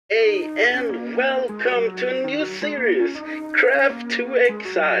Hey, and welcome to a new series, Craft to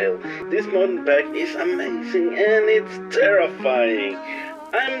Exile. This mod pack is amazing and it's terrifying.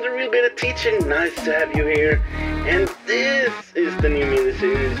 I'm the real beta teacher, nice to have you here. And this is the new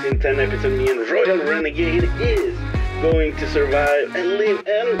miniseries. In 10 episodes, me and Royal Renegade is going to survive and live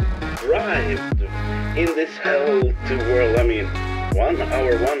and thrive in this hell to world. I mean, 1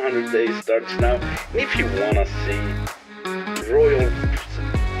 hour, 100 days starts now. And if you wanna see Royal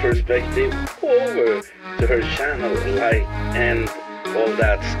perspective, over to her channel, like, and all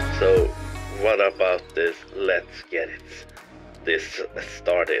that. So what about this? Let's get this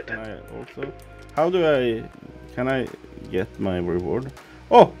started. Can I get my reward?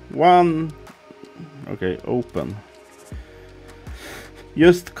 Oh, one. Okay, open.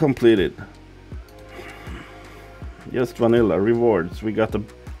 Just completed. Just vanilla rewards. We got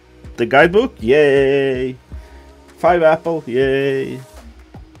the guidebook, yay! 5 apple, yay!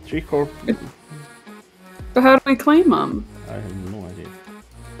 3 corp. But how do we claim them? I have no idea.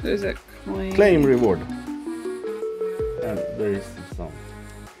 There's a claim reward. And there is some.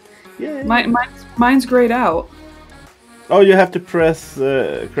 Yeah. Mine's grayed out. Oh, you have to press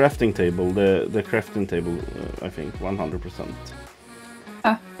crafting table. The crafting table, I think 100%.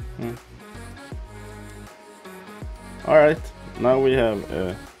 Ah. All right. Now we have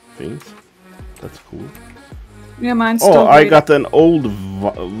things. That's cool. Yeah, mine's still. Oh, I got an old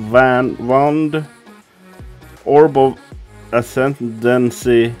wand, orb of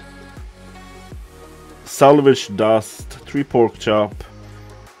ascendancy, salvage dust, 3 pork chop,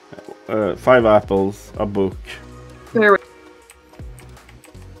 5 apples, a book. There we go.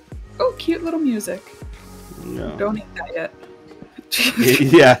 Oh, cute little music. Yeah. Don't eat that yet.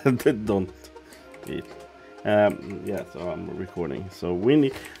 Yeah, don't eat. Yeah, so I'm recording. So we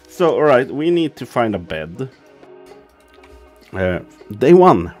need. So all right, we need to find a bed. Day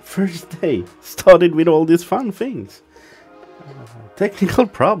 1, first day, started with all these fun things. Technical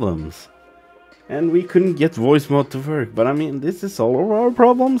problems. And we couldn't get voice mode to work, but I mean, this is all of our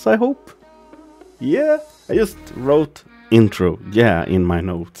problems, I hope. Yeah, I just wrote intro, yeah, in my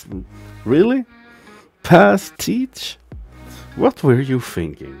notes. Really? Pass, teach? What were you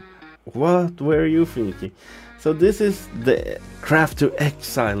thinking? What were you thinking? So this is the Craft to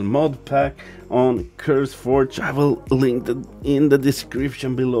Exile mod pack on CurseForge. I will link it in the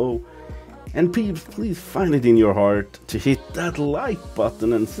description below. And please find it in your heart to hit that like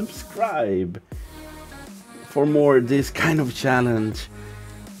button and subscribe for more this kind of challenge.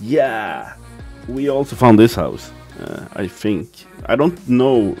 Yeah, we also found this house, I think. I don't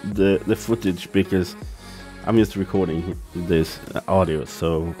know the footage because I'm just recording this audio,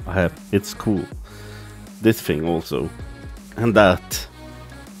 so it's cool. This thing also, and that.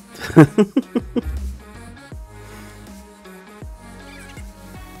 And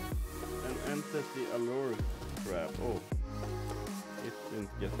enter the allure trap. Oh, it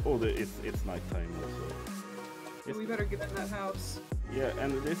didn't get. Oh, it's nighttime also. So we better get in that house. Yeah,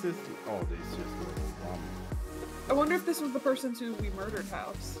 and this is. Oh, this is just level 1. I wonder if this was the person who we murdered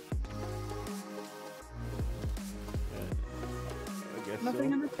house. I guess Nothing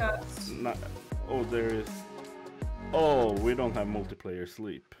so. in the chest. Oh, there is. Oh, we don't have multiplayer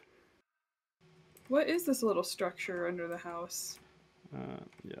sleep. What is this little structure under the house?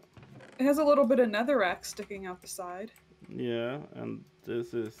 Yeah. It has a little bit of netherrack sticking out the side. Yeah, and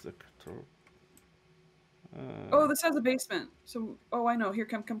this is a control. Oh, this has a basement. So, oh, I know. Here,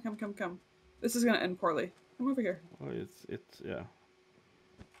 come. This is gonna end poorly. Come over here. Oh, it's yeah.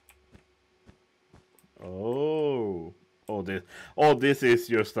 Oh, this is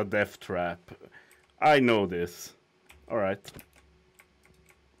just a death trap. I know this. All right.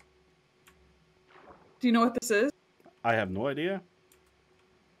 Do you know what this is? I have no idea.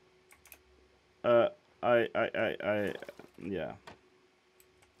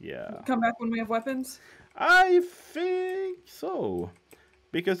 Yeah. Come back when we have weapons? I think so.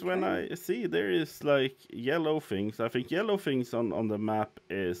 Because when I see there is like yellow things, I think yellow things on the map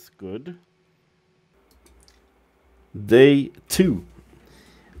is good. Day 2.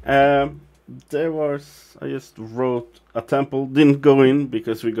 There was, I just wrote a temple, didn't go in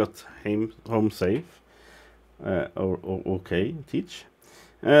because we got home safe. Okay, teach.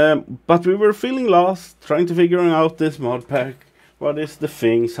 But we were feeling lost, trying to figure out this mod pack. What is the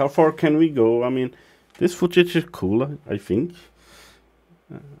things? How far can we go? I mean, this footage is cool, I think.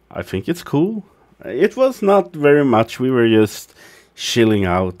 I think it's cool. It was not very much. We were just chilling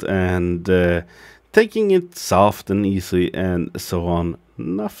out and taking it soft and easy and so on.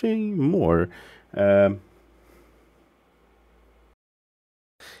 Nothing more.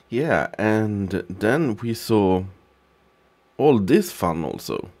 Yeah, and then we saw all this fun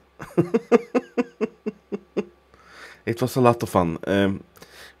also. It was a lot of fun.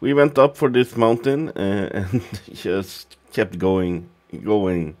 We went up for this mountain and just kept going,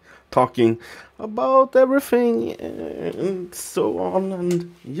 talking about everything and so on,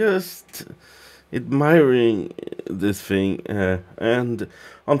 and just admiring this thing. And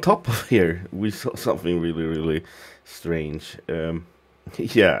on top of here, we saw something really, really strange.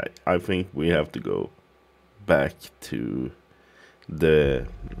 Yeah, I think we have to go back to the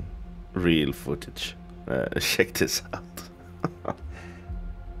real footage. Check this out.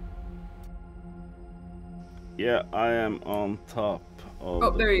 Yeah, I am on top of.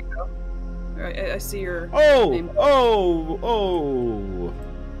 Oh, there you go. I see your Oh! name. Oh! Oh!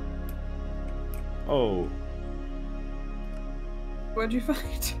 Oh! What'd you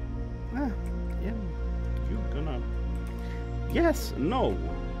find? Ah, yeah, you're gonna. Yes, no.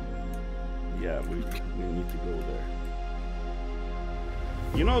 Yeah, we need to go there.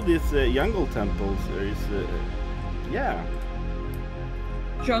 You know these jungle temples? There is, yeah.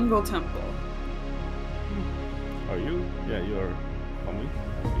 Jungle Temple. Are you? Yeah, you are coming.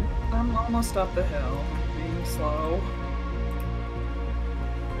 I see. I'm almost up the hill. Being slow.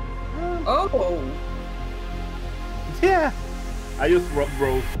 Oh! Yeah. I just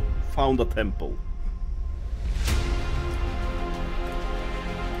found a temple.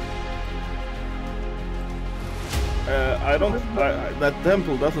 I don't. That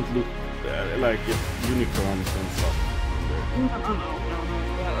temple doesn't look like it's unicorns and stuff. No.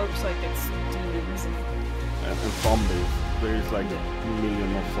 That looks like it's demons. And zombies. There is like a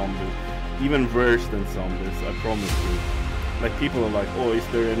million of zombies. Even worse than zombies, I promise you. Like people are like, oh, is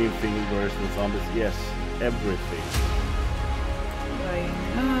there anything worse than zombies? Yes, everything.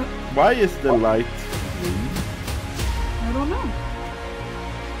 Why is the light green? I don't know.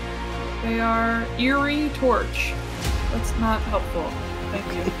 They are eerie torch. That's not helpful. Thank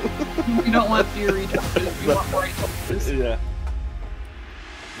you. You don't want eerie torches. You want bright torches. Yeah.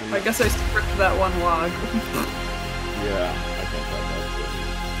 I guess I stripped that one log. Yeah, I can tell that.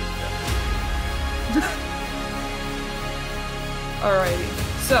 Alrighty.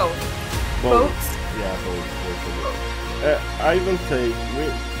 So, boats. Yeah, boats. I will take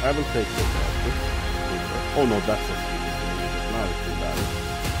the boat. Oh no, that's a speed. Now it's too bad.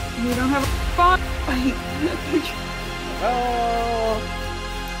 You don't have a fun. I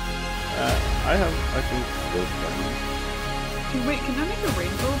think those guys. Wait, can I make a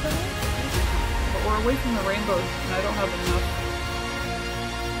rainbow bag? But we're away from the rainbows and I don't have enough.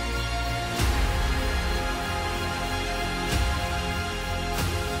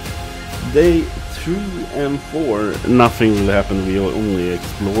 Day 3 and 4, nothing really happened. We only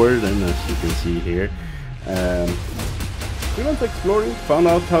explored, and as you can see here, we went exploring, found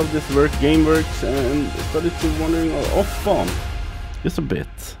out how this game works, and started to wandering off on. Just a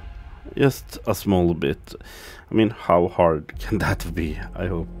bit. Just a small bit. I mean, how hard can that be? I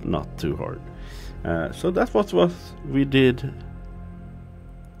hope not too hard. So that's what we did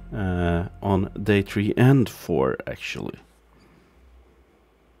on day 3 and 4, actually.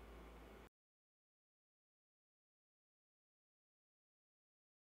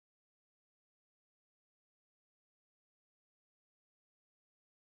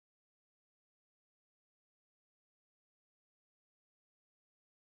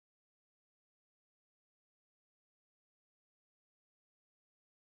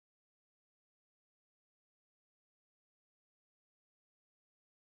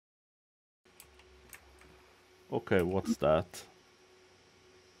 Okay, what's that?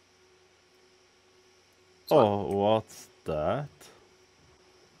 Oh, what's that?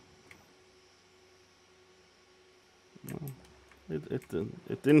 No,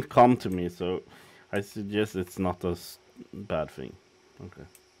 it didn't come to me, so I suggest it's not a bad thing. Okay.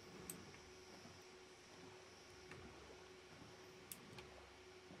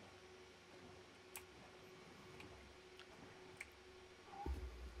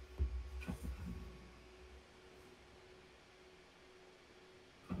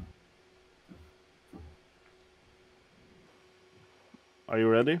 Are you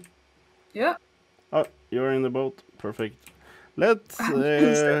ready? Yeah. Oh, you're in the boat. Perfect. Let's.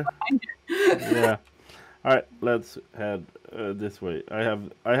 Yeah. All right. Let's head this way. I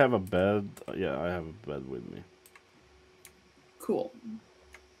have a bed. Yeah, I have a bed with me. Cool.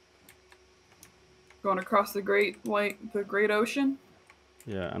 Going across the great ocean.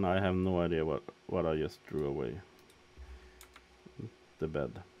 Yeah, and I have no idea what I just threw away. The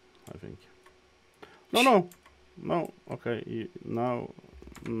bed, I think. No. Okay, now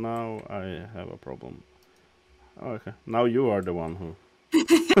I have a problem. Oh, okay, now you are the one who.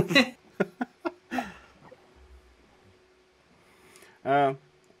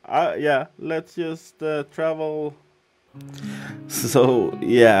 Yeah, let's just travel. So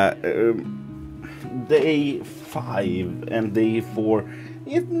yeah, day 5 and day 4,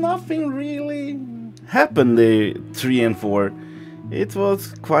 nothing really happened. Day 3 and 4, it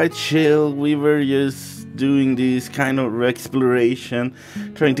was quite chill. We were just doing this kind of exploration,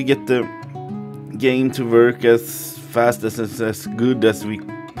 trying to get the game to work as fast as good as we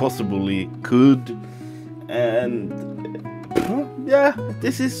possibly could. And yeah,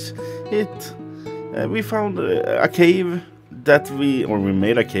 this is it. We found a cave we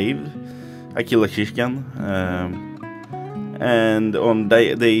made a cave. I killed a Shishkan. And on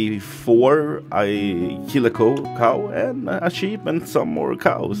day 4, I killed a cow and a sheep and some more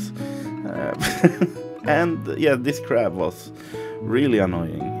cows. And yeah, this crab was really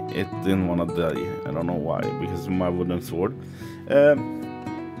annoying. It didn't want to die. I don't know why, because of my wooden sword.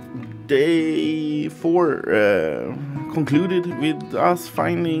 Day 4 concluded with us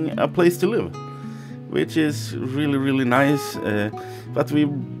finding a place to live, which is really, really nice. But we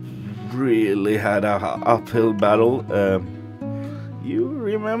really had a uphill battle. You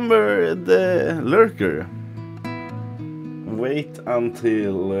remember the lurker? Wait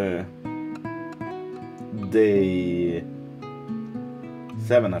until day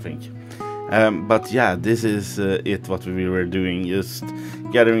 7, I think. But yeah, this is it what we were doing, just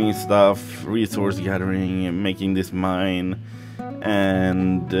gathering stuff, resource gathering, making this mine,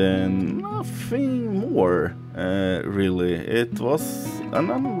 and nothing more really. It was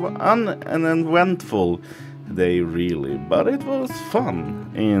an uneventful day really, but it was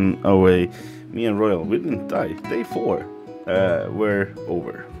fun in a way. Me and Royal, we didn't die. Day 4 we're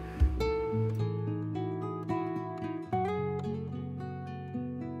over.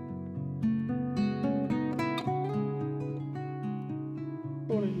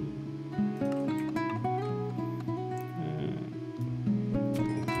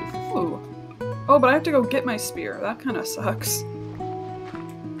 Oh, but I have to go get my spear. That kind of sucks.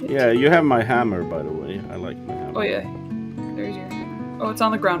 Yeah, you have my hammer, by the way. I like my hammer. Oh, yeah. There's your hammer. Oh, it's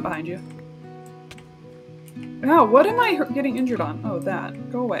on the ground behind you. Ow, what am I getting injured on? Oh,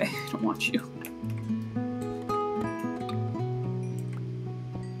 that. Go away. I don't want you.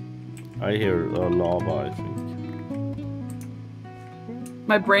 I hear lava, I think.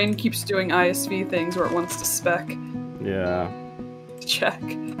 My brain keeps doing ISV things where it wants to spec. Yeah. Check.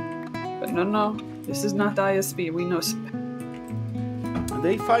 But no, this is not ISV. We know spec.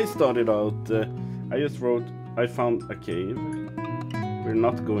 Day 5 started out, I just wrote, I found a cave. We're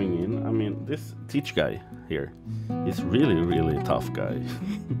not going in. I mean, this teach guy here is really, really tough guy.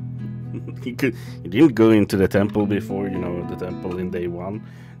 He didn't go into the temple before, you know, the temple in day 1.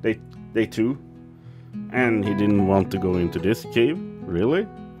 Day 2. And he didn't want to go into this cave. Really?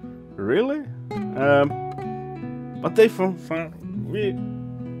 Really? But day 4,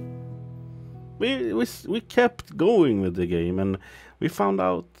 we kept going with the game, and we found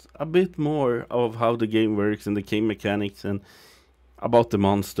out a bit more of how the game works and the game mechanics, and about the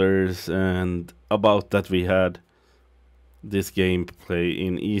monsters, and about that we had this game play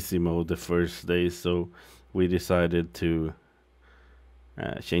in easy mode the first day, so we decided to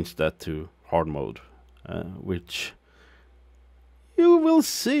change that to hard mode, which you will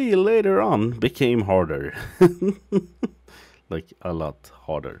see later on became harder. Like a lot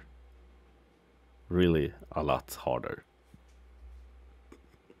harder. Really a lot harder.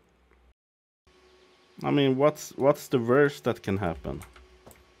 I mean, what's the worst that can happen?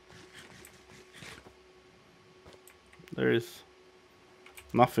 There is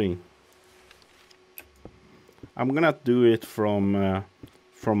nothing. I'm gonna do it from a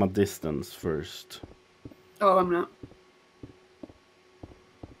distance first. Oh, I'm not.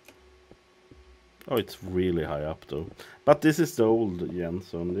 Oh, it's really high up though. But this is the old gen,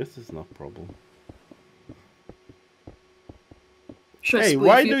 so this is not a problem. Hey,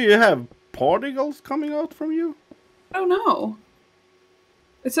 why do you have particles coming out from you? I don't know.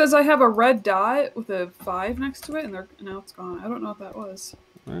 It says I have a red dot with a 5 next to it, and now it's gone. I don't know what that was.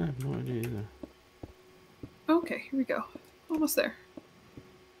 I have no idea either. Okay, here we go. Almost there.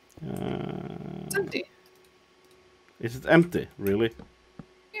 It's empty. Is it empty? Really?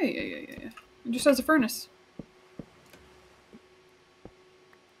 Yeah. It just has a furnace.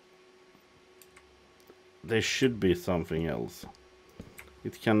 There should be something else.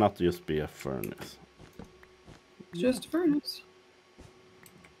 It cannot just be a furnace. It's just a furnace.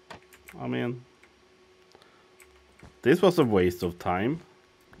 I mean, this was a waste of time.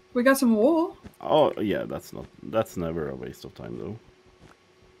 We got some wool. Oh yeah, that's never a waste of time though.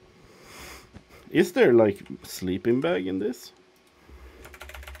 Is there like sleeping bag in this?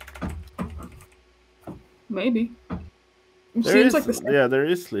 Maybe. It There seems is, like the same. yeah, there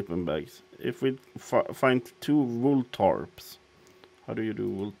is sleeping bags. If we find 2 wool tarps. How do you do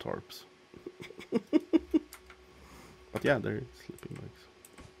wool tarps? But yeah, there is sleeping bags.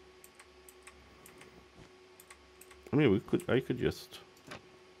 I mean, I could just,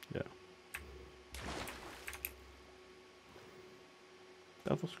 yeah.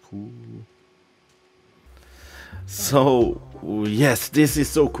 That was cool. So, yes, this is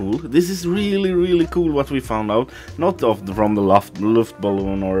so cool. This is really, really cool what we found out. Not from the luft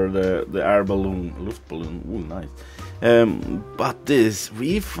balloon or the air balloon. Luft balloon, ooh, nice. But this,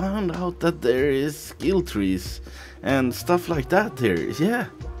 we found out that there is skill trees and stuff like that here. Yeah,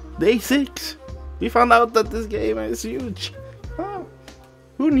 day 6. We found out that this game is huge. Ah,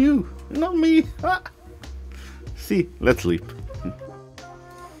 who knew? Not me. Ah. See, let's sleep.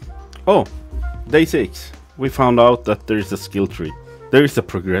 Oh, day 6. We found out that there is a skill tree. There is a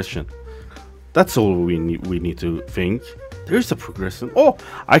progression. That's all we need to think. There is a progression. Oh,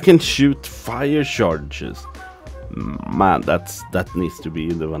 I can shoot fire charges. Man, that needs to be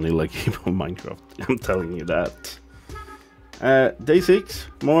in the vanilla game of Minecraft. I'm telling you that. Day 6,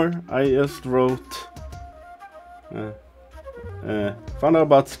 more. I just wrote. Found out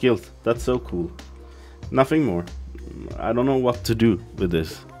about skills. That's so cool. Nothing more. I don't know what to do with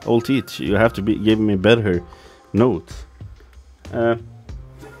this. Old teach, you have to give me better notes.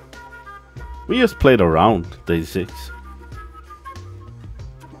 We just played around day 6.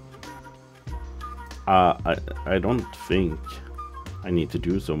 I don't think I need to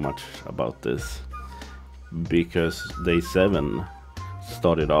do so much about this, because day 7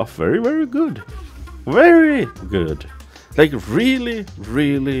 started off very, very good. Very good. Like really,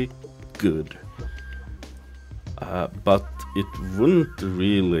 really good. But it wouldn't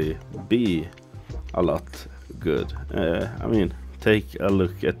really be a lot good. I mean, take a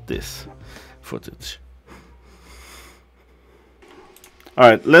look at this footage. All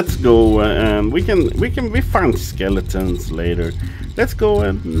right, let's go, and we find skeletons later. Let's go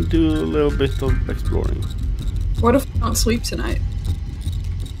and do a little bit of exploring. What if we don't sleep tonight?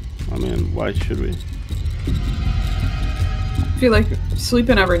 I mean, why should we? I feel like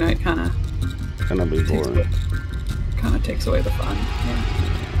sleeping every night kind of Be boring. Kind of takes away the fun. Yeah.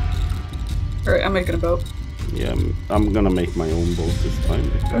 All right, I'm making a boat. Yeah, I'm gonna make my own boat this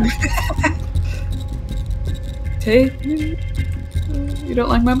time. Hey, you don't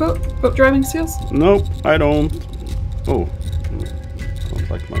like my boat driving skills? Nope, I don't. Oh, don't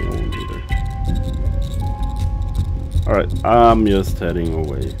like my own either. All right, I'm just heading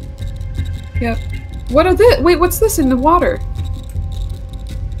away. Yep. What are this? Wait, what's this in the water?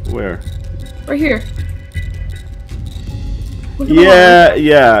 Where? Right here.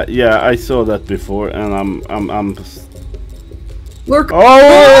 Yeah, I saw that before, and I'm. Lurk.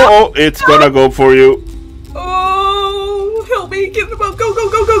 Oh, it's gonna go for you. Oh, help me! Get the boat! Go!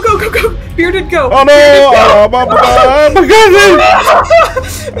 Bearded, go! Oh no!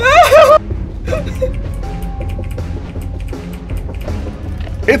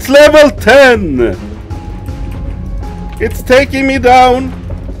 It's level 10. It's taking me down.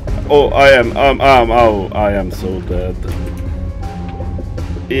 Oh, I am so dead.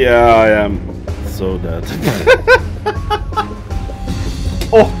 Yeah, I am so dead.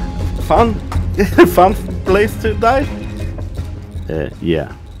 Oh, fun place to die.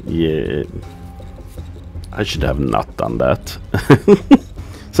 Yeah. I should have not done that.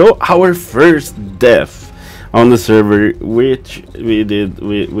 So our first death on the server, which we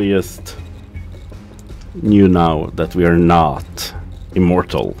just knew now that we are not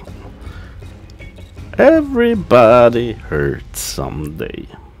immortal. Everybody hurts someday.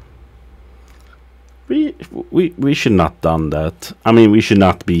 We should not done that. I mean, we should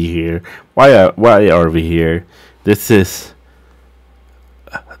not be here. Why are we here? This is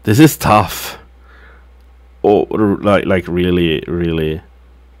tough. Oh, like really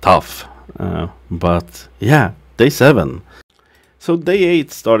tough. But yeah, day 7. So day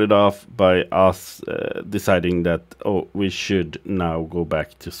 8 started off by us deciding that, oh, we should now go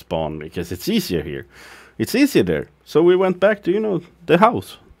back to spawn because it's easier here. It's easier there. So we went back to, the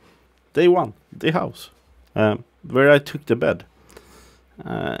house. Day 1, the house. Where I took the bed.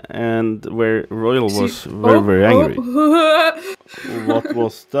 And where Royal was very angry. What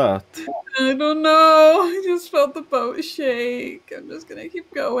was that? I don't know. I just felt the boat shake. I'm just gonna keep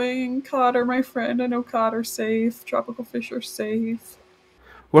going. Cod are my friend. I know cod are safe. Tropical fish are safe.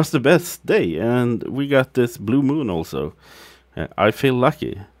 Was the best day, and we got this blue moon also. I feel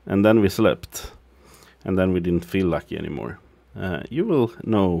lucky. And then we slept. And then we didn't feel lucky anymore. You will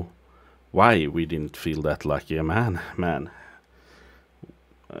know why we didn't feel that lucky. Man.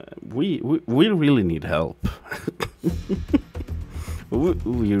 we really need help. we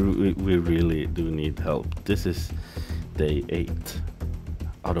really do need help. This is day 8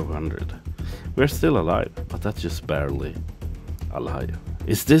 out of 100. We're still alive, but that's just barely alive.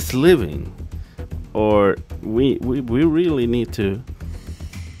 Is this living? Or we really need to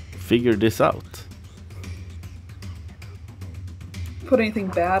figure this out. Put anything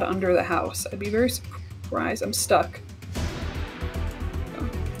bad under the house. I'd be very surprised. I'm stuck.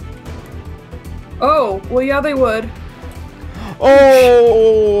 Oh, well, yeah, they would.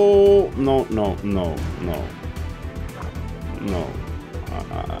 Oh no no no no no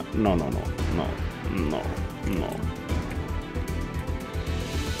no no no no no.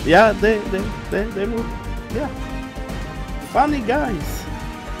 Yeah, they were, yeah, funny guys.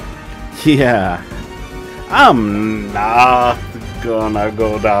 Yeah, I'm not gonna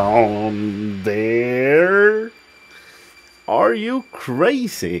go down there. Are you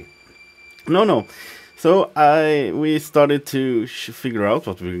crazy? No. So we started to figure out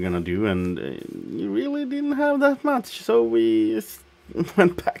what we were gonna do, and you really didn't have that much. So we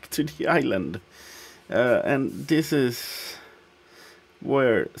went back to the island, and this is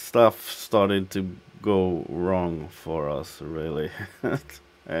where stuff started to go wrong for us, really.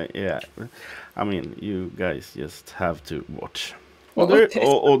 Yeah, I mean, you guys just have to watch. Can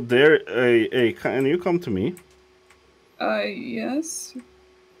you come to me? Yes.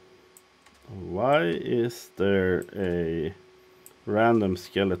 Why is there a random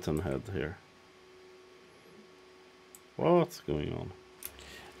skeleton head here? What's going on?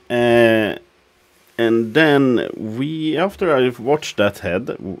 And then after I watched that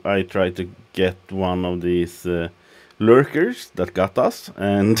head, I tried to get one of these lurkers that got us,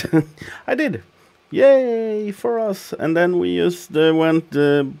 and I did. Yay for us! And then we just went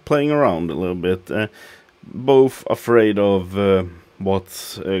playing around a little bit, both afraid of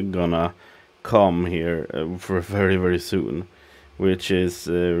what's gonna come here for very, very soon, which is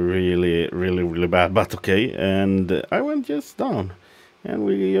really, really, really bad, but okay. And I went just down, and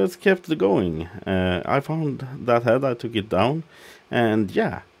we just kept going. I found that head, I took it down, and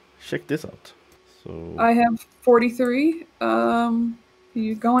yeah, check this out. So I have 43.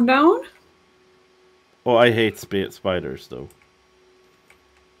 You going down? Oh, I hate spiders, though.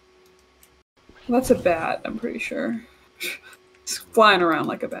 That's a bat, I'm pretty sure. It's flying around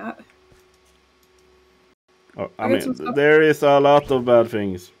like a bat. Oh, I mean, there is a lot of bad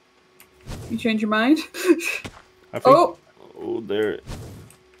things. You change your mind? I think, oh, there.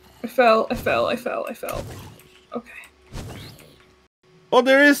 I fell. Okay. Oh,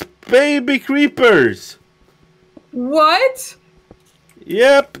 there is baby creepers! What?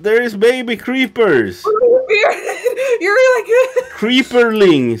 Yep, there is baby creepers! You're like...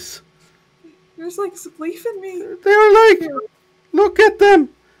 Creeperlings! You're just like leaving me. They're like, look at them!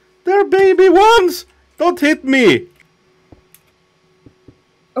 They're baby ones! Don't hit me!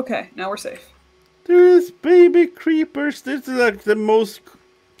 Okay, now we're safe. There is baby creepers. This is like the most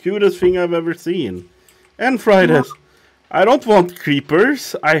cutest thing I've ever seen. And Fridays. I don't want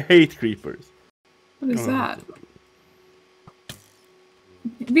creepers. I hate creepers. What is that?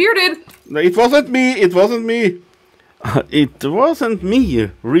 Bearded! It wasn't me. It wasn't me. It wasn't me,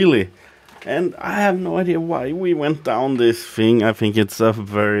 really. And I have no idea why we went down this thing. I think it's a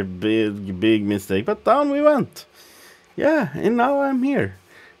very big mistake. But down we went. Yeah, and now I'm here.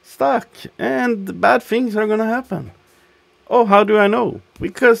 Stuck. And bad things are gonna happen. Oh, how do I know?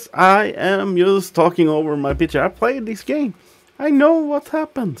 Because I am just talking over my picture. I played this game. I know what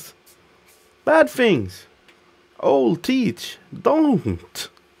happens. Bad things. Oh, teach. Don't.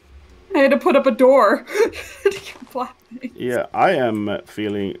 I had to put up a door. Yeah, I am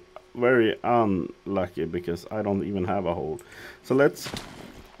feeling very unlucky because I don't even have a hole. So let's...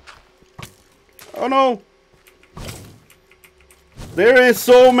 Oh no! There is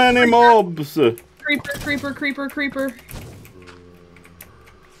so many mobs! Creeper.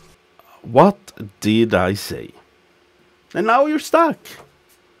 What did I say? And now you're stuck.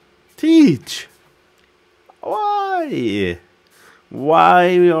 Teach. Why?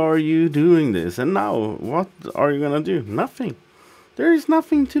 Why are you doing this? And now, what are you gonna do? Nothing. There is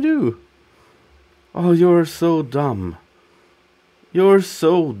nothing to do. Oh, you're so dumb. You're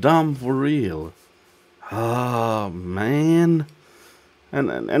so dumb for real. Oh, man.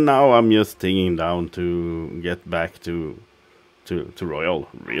 And now I'm just digging down to get back to Royal,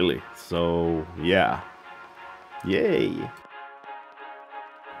 really. So, yeah. Yay.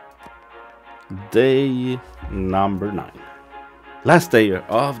 Day number 9. Last day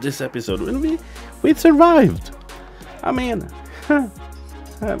of this episode, when we survived. I mean,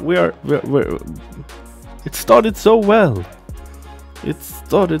 we're it started so well. It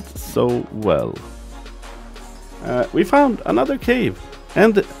started so well. We found another cave,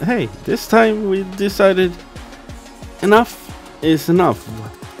 and hey, this time we decided enough is enough,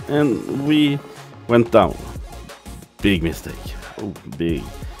 and we went down. Big mistake. Oh, big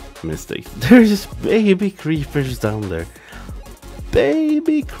mistake. There's baby creepers down there.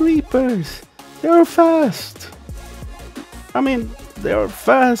 Baby creepers. They are fast. I mean, they are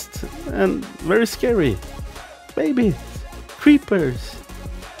fast and very scary. Baby creepers.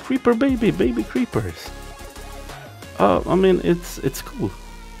 Creeper baby creepers. I mean, it's cool.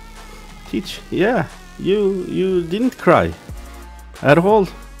 Teach, yeah, you didn't cry at all.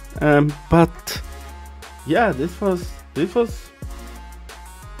 But yeah, this was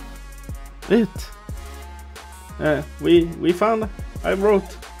it. We found. I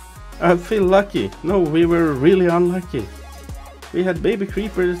wrote. I feel lucky. No, we were really unlucky. We had baby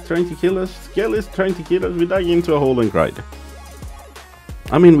creepers trying to kill us, skellies trying to kill us. We dug into a hole and cried.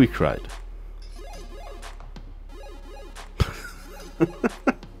 I mean, we cried.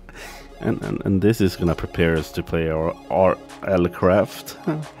 and this is gonna prepare us to play our RL craft.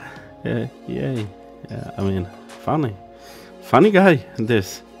 Yay. Yeah, I mean, funny guy,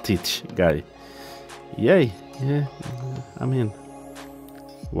 this teach guy. Yay. Yeah, I mean,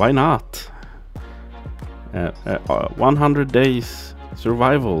 why not? 100 days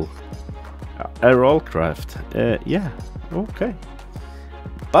survival, RL craft. Yeah, okay.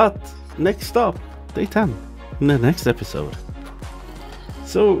 But next up, day 10 in the next episode.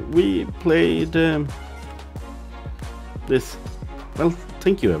 So we played this. Well,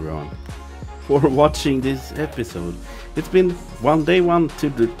 thank you everyone for watching this episode. It's been day 1 to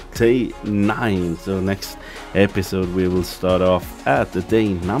the day 9. So next episode we will start off at the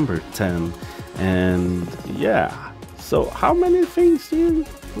day number 10. And yeah. So how many times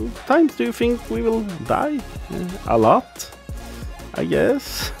do you think we will die? A lot, I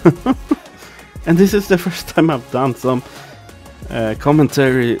guess. And this is the first time I've done some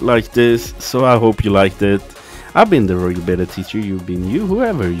commentary like this, so I hope you liked it. I've been the Royal Beta teacher, you've been you,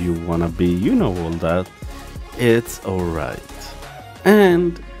 whoever you wanna be, you know all that. It's alright.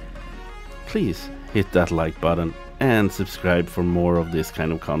 And please hit that like button and subscribe for more of this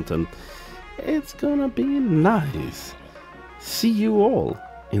kind of content. It's gonna be nice. See you all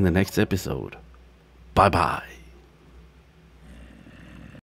in the next episode. Bye bye.